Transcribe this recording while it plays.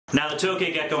Now the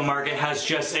Tokay Gecko market has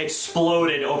just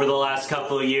exploded over the last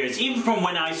couple of years. Even from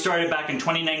when I started back in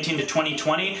 2019 to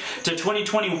 2020 to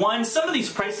 2021, some of these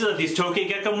prices of these Tokay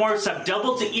Gecko Morphs have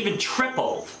doubled to even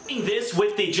tripled. This,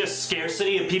 with the just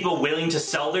scarcity of people willing to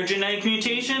sell their genetic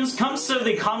mutations, comes to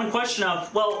the common question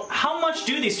of, well, how much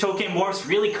do these Tokay Morphs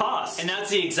really cost? And that's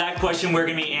the exact question we're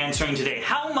going to be answering today.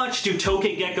 How much do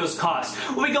Tokay Geckos cost?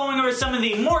 We'll be going over some of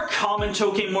the more common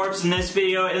Tokay Morphs in this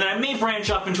video, and then I may branch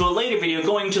off into a later video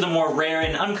going to the more rare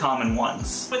and uncommon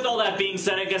ones. With all that being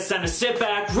said, I guess it's time to sit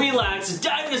back, relax,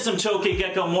 dive into some Tokay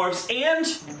Gecko Morphs, and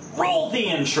roll the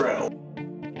intro!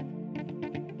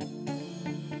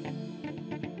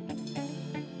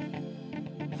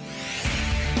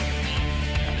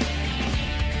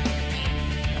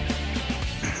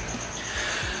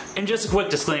 And just a quick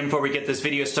disclaimer before we get this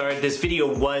video started, this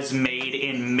video was made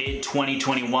in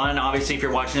mid-2021. Obviously, if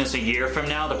you're watching this a year from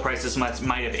now, the prices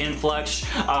might have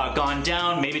influxed, gone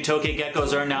down. Maybe Tokay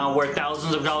Geckos are now worth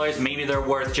thousands of dollars, maybe they're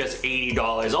worth just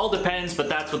 $80. All depends, but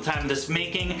that's what time of this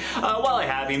making. While I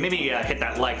have you, maybe hit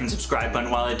that like and subscribe button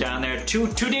while you're down there. Two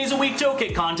days a week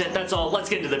Tokay content, that's all. Let's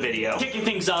get into the video. Kicking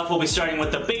things off, we'll be starting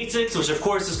with the basics, which of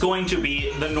course is going to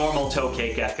be the normal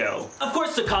Tokay Gecko. Of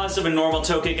course, the cost of a normal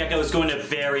Tokay Gecko is going to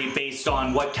vary based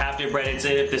on what captive bred it's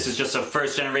in. If this is just a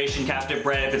first generation captive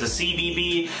bred, if it's a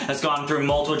CVB that's gone through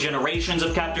multiple generations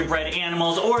of captive bred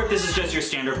animals, or if this is just your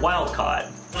standard wild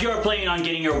caught. If you're planning on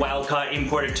getting your wild caught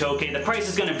imported Tokay, the price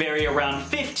is going to vary around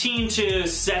 $15 to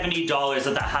 $70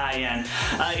 at the high end.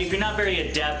 If you're not very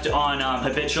adept on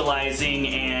habitualizing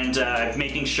and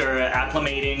making sure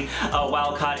acclimating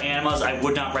wild caught animals, I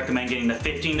would not recommend getting the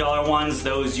 $15 ones.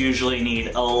 Those usually need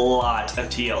a lot of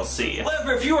TLC.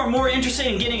 However, if you are more interested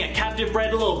in getting a captive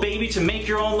bred little baby to make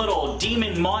your own little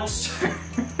demon monster,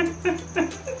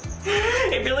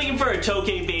 if you're looking for a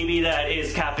Tokay baby that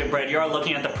is captive bred, you're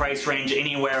looking at the price range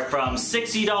anywhere from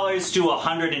 $60 to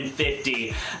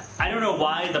 $150. I don't know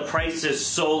why the price is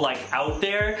so out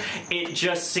there. It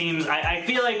just seems, I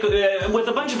feel like with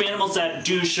a bunch of animals that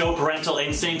do show parental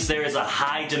instincts, there is a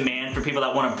high demand for people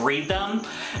that want to breed them.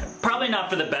 Probably not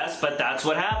for the best, but that's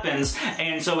what happens.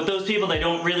 And so with those people, they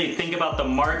don't really think about the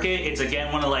market. It's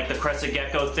again one of the crested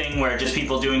gecko thing where just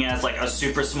people doing it as a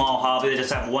super small hobby. They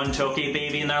just have one Tokay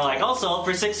baby and they're like, I'll sell it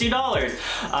for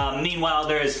 $60. Meanwhile,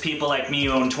 there's people like me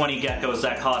who own 20 geckos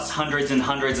that cost hundreds and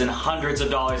hundreds and hundreds of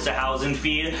dollars to house and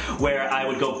feed, where I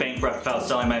would go bankrupt without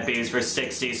selling my babies for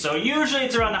 $60. So usually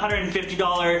it's around the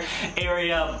 $150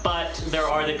 area, but there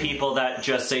are the people that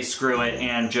just say screw it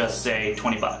and just say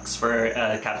 20 bucks for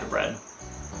captive bred.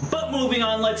 But moving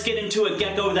on, let's get into a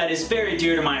gecko that is very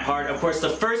dear to my heart. Of course, the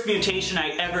first mutation I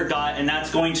ever got, and that's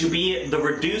going to be the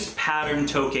reduced pattern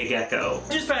Tokay Gecko.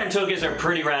 Reduced pattern Tokays are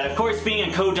pretty rad. Of course, being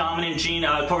a co-dominant gene,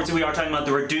 of course we are talking about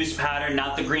the reduced pattern,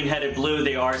 not the green-headed blue.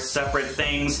 They are separate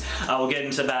things. We'll get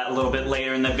into that a little bit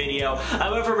later in the video.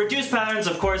 However, reduced patterns,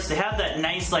 of course, they have that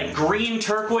nice green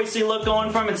turquoisey look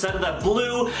going from instead of that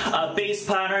blue base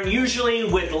pattern, usually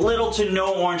with little to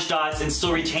no orange dots and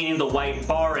still retaining the white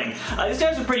barring. These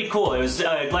guys are pretty cool. It was,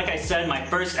 like I said, my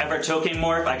first ever Tokay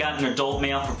morph. I got an adult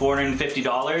male for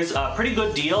 $450. Pretty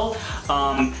good deal.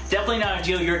 Definitely not a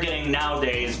deal you're getting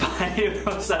nowadays, but it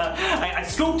was, I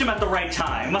scooped him at the right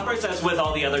time. Of course, as with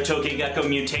all the other Tokay Gecko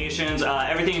mutations,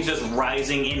 everything is just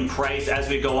rising in price as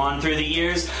we go on through the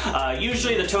years.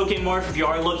 Usually the Tokay morph, if you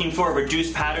are looking for a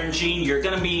reduced pattern gene, you're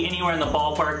going to be anywhere in the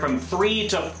ballpark from $300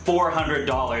 to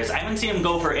 $400. I haven't seen them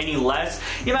go for any less.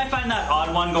 You might find that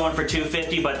odd one going for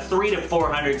 $250, but $300 to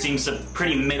 $400 seems a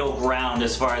pretty middle ground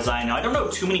as far as I know. I don't know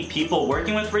too many people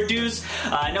working with reduced.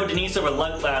 I know Denise over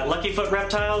Luckyfoot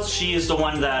Reptiles. She is the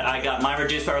one that I got my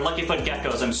reduced for. Luckyfoot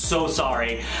Geckos, I'm so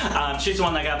sorry. She's the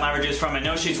one that I got my reduced from. I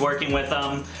know she's working with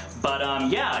them. But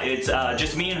yeah, it's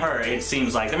just me and her, it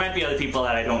seems like. There might be other people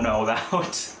that I don't know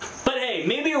about. But hey,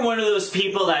 maybe you're one of those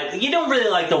people that you don't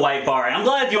really like the white bar. And I'm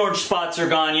glad the orange spots are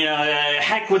gone, you know,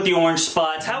 heck with the orange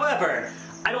spots. However,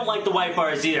 I don't like the white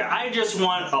bars either. I just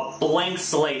want a blank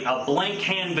slate, a blank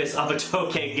canvas of a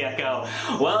Tokay Gecko.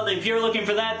 Well, if you're looking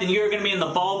for that, then you're going to be in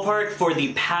the ballpark for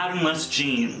the patternless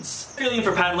genes. If you're looking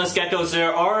for patternless geckos,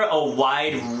 there are a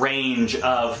wide range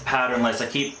of patternless. I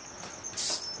keep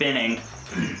spinning.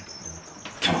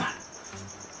 Come on.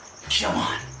 Come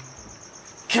on.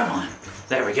 Come on.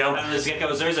 There we go. Patternless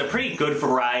geckos, there's a pretty good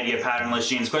variety of patternless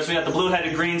genes. Of course, we got the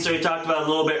blue-headed greens that we talked about a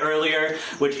little bit earlier,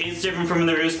 which is different from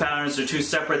the reduced patterns. They're two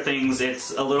separate things.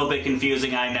 It's a little bit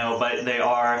confusing, I know, but they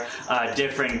are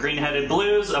different. Green-headed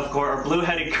blues, of course, or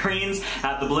blue-headed greens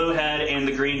have the blue head and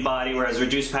the green body, whereas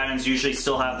reduced patterns usually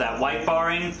still have that white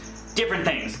barring. Different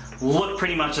things. Look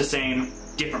pretty much the same.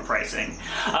 different pricing.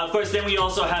 Of course, then we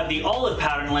also have the olive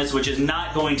patternless, which is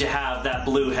not going to have that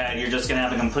blue head. You're just going to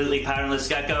have a completely patternless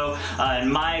gecko.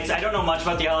 I don't know much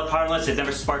about the olive patternless. It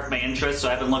never sparked my interest, so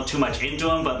I haven't looked too much into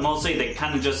them, but mostly they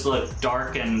kind of just look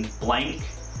dark and blank.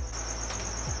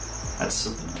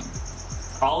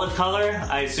 That's olive color,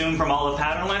 I assume, from olive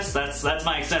patternless. That's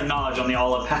my extent of knowledge on the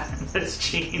olive patternless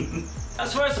gene.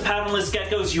 As far as the patternless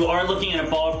geckos, you are looking at a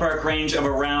ballpark range of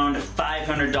around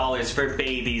 $500 for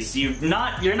babies. You're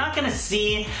not going to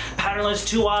see patternless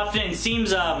too often. It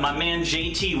seems my man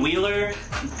JT Wheeler,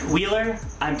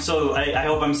 I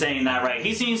hope I'm saying that right.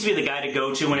 He seems to be the guy to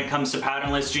go to when it comes to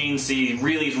patternless genes. He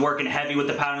really is working heavy with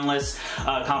the patternless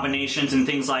combinations and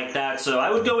things like that. So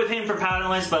I would go with him for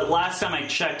patternless, but last time I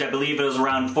checked, I believe it was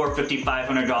around $450,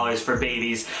 $500 for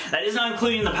babies. That is not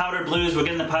including the powder blues. We'll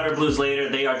get into the powder blues later.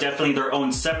 They are definitely their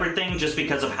own separate thing just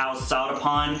because of how sought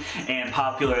upon and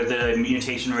popular the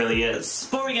mutation really is.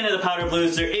 Before we get into the powder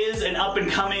blues, there is an up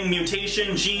and coming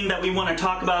mutation gene that we want to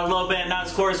talk about a little bit, and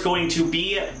that's of course going to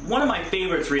be one of my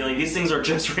favorites really. These things are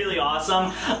just really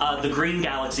awesome. The green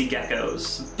galaxy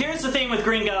geckos. Here's the thing with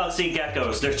green galaxy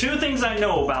geckos. There's two things I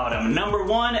know about them. Number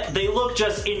one, they look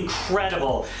just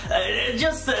incredible.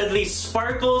 Just these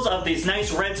sparkles of these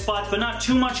nice red spots, but not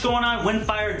too much going on. When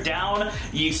fired down,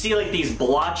 you see like these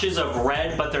blotches of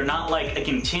red, but they're not like a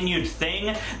continued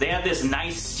thing. They have this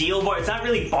nice steel bar. It's not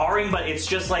really barring, but it's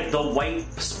just like the white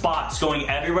spots going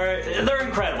everywhere. They're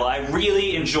incredible. I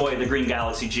really enjoy the green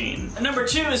galaxy gene. Number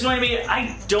two is going to be,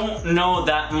 I don't know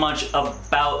that much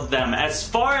about them. As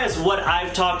far as what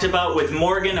I've talked about with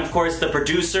Morgan, of course, the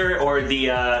producer or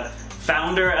the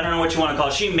founder, I don't know what you want to call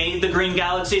it. She made the green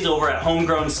galaxies over at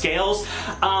Homegrown Scales.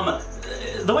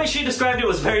 The way she described it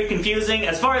was very confusing.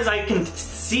 As far as I can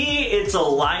see, it's a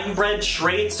line bred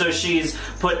trait, so she's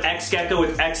put X gecko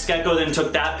with X gecko, then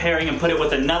took that pairing and put it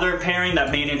with another pairing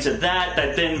that made into that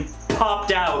then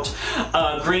popped out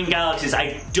green galaxies.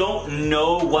 I don't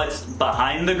know what's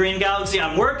behind the green galaxy.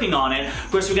 I'm working on it.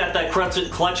 Of course, we got that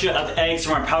clutch of eggs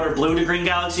from our powder blue to green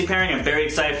galaxy pairing. I'm very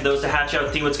excited for those to hatch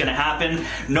out, see what's going to happen.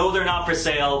 No, they're not for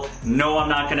sale. No, I'm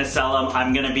not going to sell them.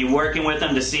 I'm going to be working with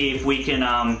them to see if we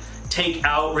can take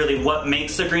out really what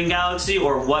makes the green galaxy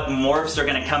or what morphs are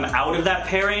going to come out of that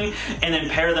pairing, and then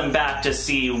pair them back to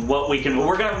see what we can.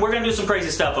 We're gonna do some crazy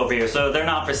stuff over here, so they're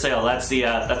not for sale. That's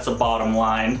the bottom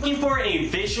line. Looking for a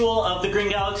visual of the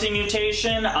green galaxy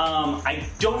mutation. I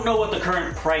don't know what the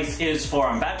current price is for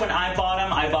them. Back when I bought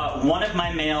them, I bought one of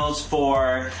my males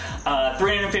for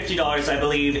 $350, I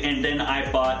believe, and then I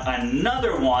bought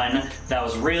another one that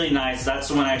was really nice. That's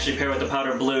the one I actually paired with the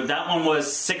powder blue. That one was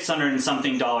 $600 and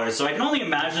something. So I can only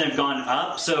imagine they've gone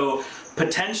up, so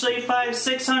potentially $500,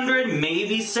 $600,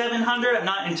 maybe $700. I'm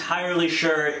not entirely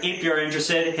sure. If you're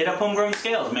interested, hit up Homegrown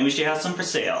Scales. Maybe she has some for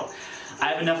sale. I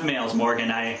have enough males,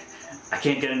 Morgan. I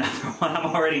can't get another one.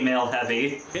 I'm already male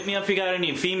heavy. Hit me up if you got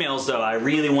any females though. I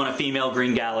really want a female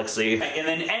green galaxy. And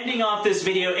then ending off this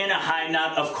video in a high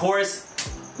note, of course,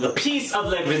 the piece of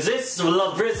the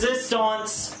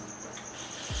resistance.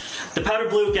 The powder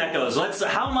blue geckos.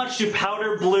 How much do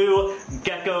powder blue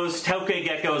geckos, Tokay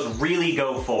geckos, really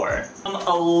go for?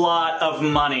 A lot of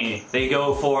money. They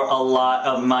go for a lot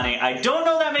of money. I don't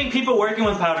know that many people working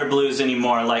with powder blues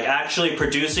anymore, like actually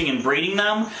producing and breeding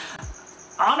them.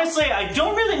 Honestly, I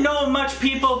don't really know much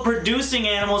people producing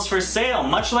animals for sale.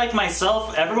 Much like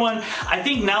myself, everyone, I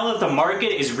think now that the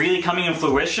market is really coming in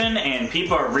fruition and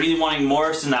people are really wanting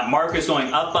morphs and that market is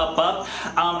going up, up, up,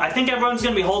 I think everyone's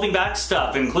going to be holding back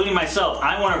stuff, including myself.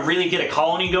 I want to really get a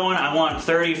colony going. I want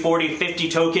 30, 40,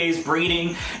 50 tokays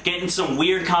breeding, getting some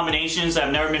weird combinations that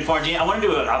have never been formed. I want to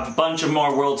do a bunch of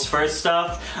more world's first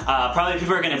stuff. Probably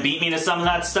people are going to beat me to some of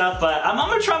that stuff, but I'm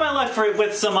going to try my luck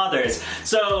with some others.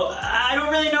 So I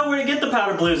don't really know where to get the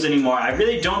powder blues anymore. I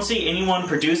really don't see anyone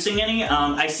producing any.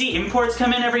 I see imports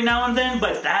come in every now and then,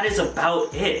 but that is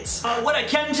about it. What I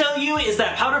can tell you is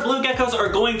that powder blue geckos are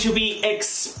going to be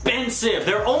expensive.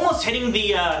 They're almost hitting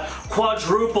the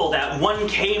quadruple, that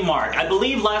 1K mark. I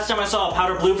believe last time I saw a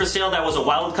powder blue for sale that was a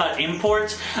wild cut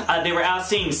import, they were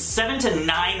asking $700 to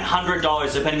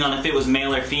 $900 depending on if it was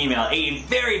male or female. A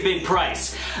very big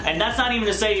price. And that's not even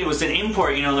to say it was an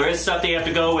import. You know, there is stuff they have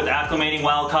to go with acclimating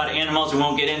wild caught animals. We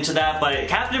won't get into that, but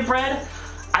captive bred,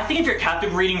 I think if you're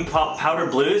captive breeding powder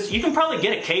blues, you can probably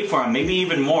get a K for them, maybe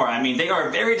even more. I mean, they are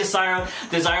a very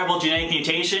desirable genetic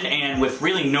mutation, and with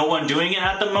really no one doing it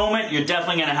at the moment, you're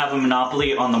definitely going to have a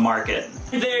monopoly on the market.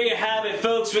 There you have it,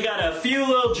 folks. We got a few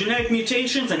little genetic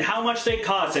mutations and how much they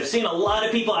cost. I've seen a lot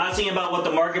of people asking about what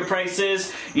the market price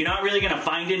is. You're not really going to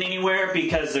find it anywhere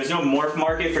because there's no morph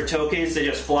market for tokays. They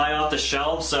just fly off the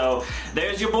shelf. So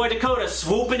there's your boy Dakota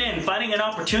swooping in, finding an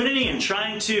opportunity and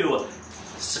trying to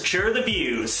secure the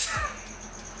views.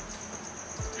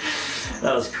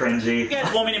 That was cringy. You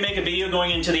guys want me to make a video going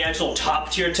into the actual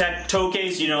top tier tech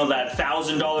tokays, you know, that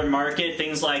 $1,000 market,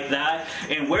 things like that,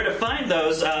 and where to find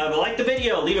those, like the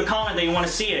video, leave a comment that you want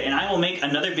to see it, and I will make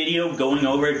another video going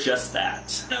over just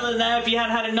that. Other than that, if you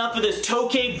haven't had enough of this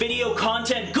Tokay video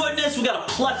content goodness, we got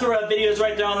a plethora of videos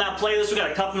right there on that playlist. We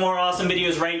got a couple more awesome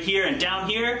videos right here, and down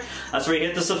here, that's where you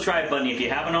hit the subscribe button if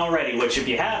you haven't already, which if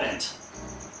you haven't,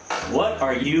 what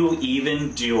are you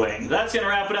even doing? That's gonna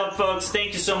wrap it up, folks.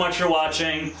 Thank you so much for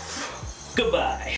watching. Goodbye.